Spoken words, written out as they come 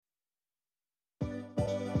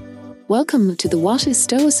Welcome to the What is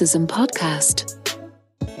Stoicism podcast.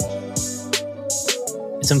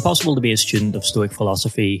 It's impossible to be a student of Stoic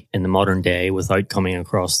philosophy in the modern day without coming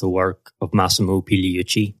across the work of Massimo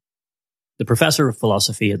Pigliucci. The professor of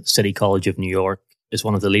philosophy at the City College of New York is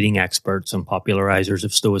one of the leading experts and popularizers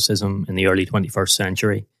of Stoicism in the early 21st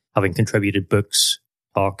century, having contributed books,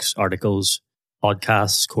 talks, articles,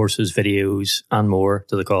 podcasts, courses, videos, and more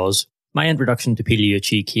to the cause. My introduction to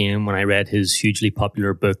Pigliucci came when I read his hugely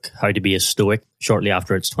popular book, How to be a Stoic, shortly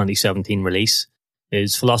after its 2017 release.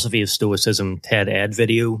 His Philosophy of Stoicism TED Ed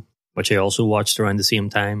video, which I also watched around the same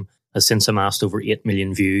time, has since amassed over 8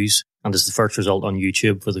 million views and is the first result on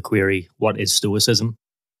YouTube for the query, What is Stoicism?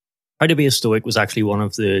 How to be a Stoic was actually one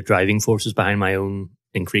of the driving forces behind my own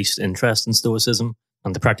increased interest in Stoicism,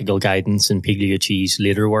 and the practical guidance in Pigliucci's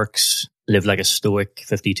later works, Live Like a Stoic,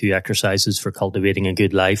 52 Exercises for Cultivating a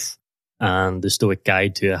Good Life, and The Stoic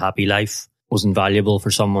Guide to a Happy Life, was invaluable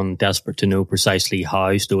for someone desperate to know precisely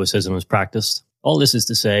how Stoicism is practiced. All this is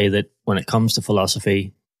to say that when it comes to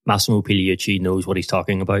philosophy, Massimo Pigliucci knows what he's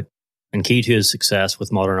talking about, and key to his success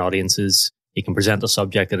with modern audiences, he can present a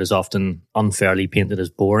subject that is often unfairly painted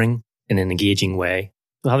as boring in an engaging way.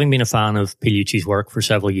 So having been a fan of Pigliucci's work for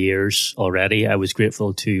several years already, I was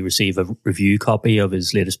grateful to receive a review copy of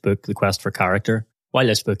his latest book, The Quest for Character. While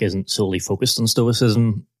this book isn't solely focused on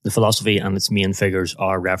Stoicism, the philosophy and its main figures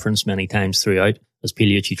are referenced many times throughout, as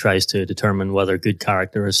Pigliucci tries to determine whether good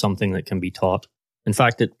character is something that can be taught. In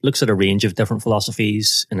fact, it looks at a range of different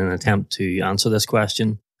philosophies in an attempt to answer this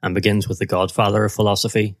question, and begins with the godfather of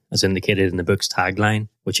philosophy, as indicated in the book's tagline,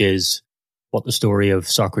 which is what the story of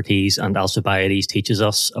Socrates and Alcibiades teaches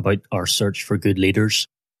us about our search for good leaders.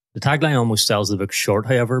 The tagline almost sells the book short,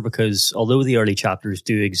 however, because although the early chapters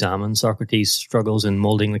do examine Socrates' struggles in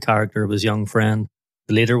moulding the character of his young friend,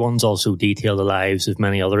 the later ones also detail the lives of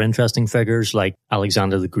many other interesting figures like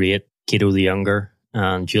Alexander the Great, Cato the Younger,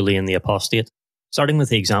 and Julian the Apostate. Starting with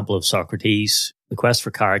the example of Socrates, The Quest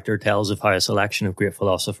for Character tells of how a selection of great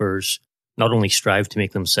philosophers not only strive to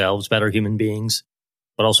make themselves better human beings,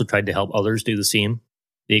 but also tried to help others do the same.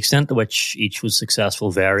 The extent to which each was successful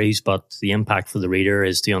varies, but the impact for the reader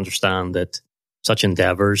is to understand that such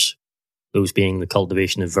endeavours, those being the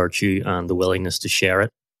cultivation of virtue and the willingness to share it,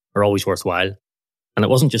 are always worthwhile. And it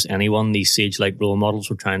wasn't just anyone these sage-like role models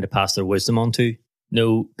were trying to pass their wisdom on to.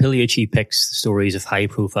 No, Pigliucci picks the stories of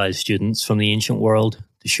high-profile students from the ancient world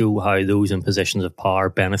to show how those in positions of power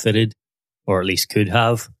benefited, or at least could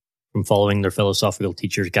have, from following their philosophical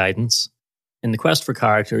teacher's guidance. In The Quest for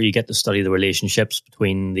Character, you get to study the relationships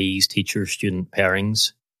between these teacher-student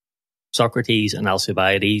pairings. Socrates and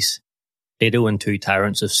Alcibiades, Plato and two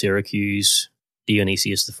tyrants of Syracuse,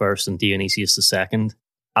 Dionysius I and Dionysius II,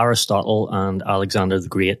 Aristotle and Alexander the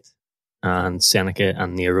Great, and Seneca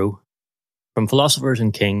and Nero. From philosophers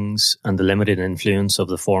and kings and the limited influence of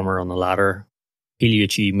the former on the latter,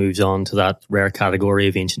 Pigliucci moves on to that rare category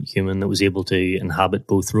of ancient human that was able to inhabit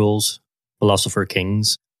both roles,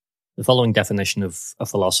 philosopher-kings. The following definition of a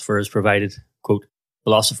philosopher is provided, quote,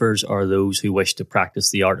 philosophers are those who wish to practice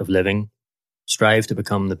the art of living, strive to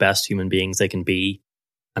become the best human beings they can be,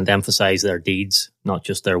 and emphasize their deeds, not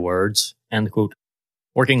just their words, end quote.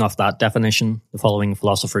 Working off that definition, the following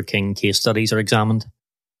philosopher-king case studies are examined.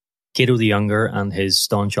 Cato the Younger and his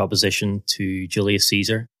staunch opposition to Julius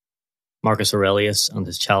Caesar, Marcus Aurelius and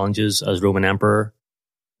his challenges as Roman Emperor,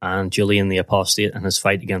 and Julian the Apostate and his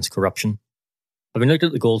fight against corruption. Having looked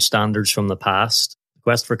at the gold standards from the past, The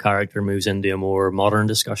Quest for Character moves into a more modern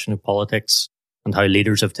discussion of politics and how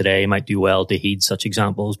leaders of today might do well to heed such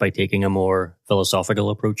examples by taking a more philosophical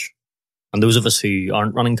approach. And those of us who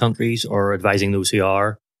aren't running countries or advising those who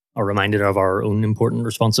are reminded of our own important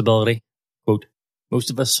responsibility. Quote, most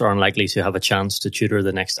of us are unlikely to have a chance to tutor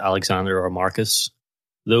the next Alexander or Marcus,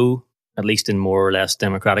 though, at least in more or less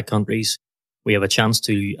democratic countries, we have a chance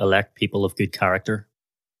to elect people of good character.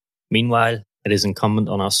 Meanwhile, it is incumbent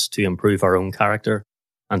on us to improve our own character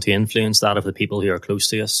and to influence that of the people who are close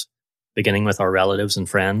to us, beginning with our relatives and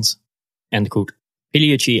friends. End quote.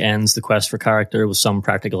 Pigliucci ends The Quest for Character with some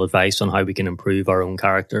practical advice on how we can improve our own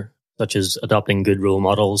character, such as adopting good role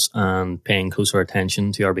models and paying closer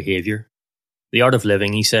attention to our behaviour. The art of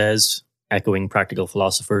living, he says, echoing practical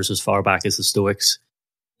philosophers as far back as the Stoics,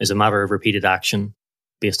 is a matter of repeated action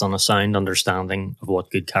based on a sound understanding of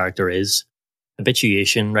what good character is.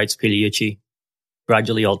 Habituation, writes Pigliucci,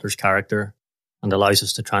 gradually alters character and allows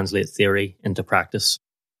us to translate theory into practice.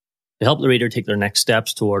 To help the reader take their next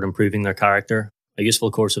steps toward improving their character, a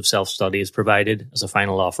useful course of self-study is provided as a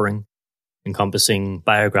final offering, encompassing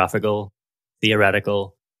biographical,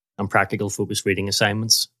 theoretical, and practical focused reading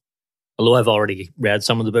assignments. Although I've already read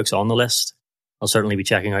some of the books on the list, I'll certainly be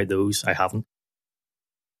checking out those. I haven't.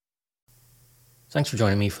 Thanks for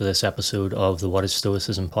joining me for this episode of the What is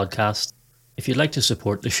Stoicism podcast. If you'd like to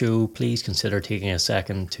support the show, please consider taking a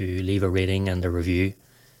second to leave a rating and a review.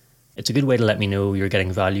 It's a good way to let me know you're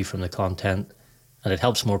getting value from the content, and it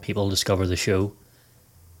helps more people discover the show.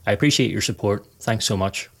 I appreciate your support. Thanks so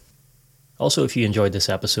much. Also, if you enjoyed this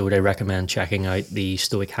episode, I recommend checking out the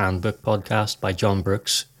Stoic Handbook podcast by John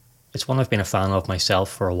Brooks. It's one I've been a fan of myself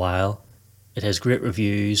for a while. It has great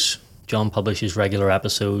reviews. John publishes regular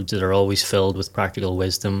episodes that are always filled with practical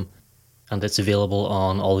wisdom, and it's available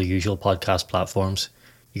on all the usual podcast platforms.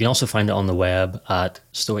 You can also find it on the web at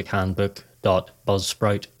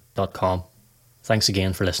stoichandbook.buzzsprout.com. Thanks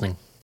again for listening.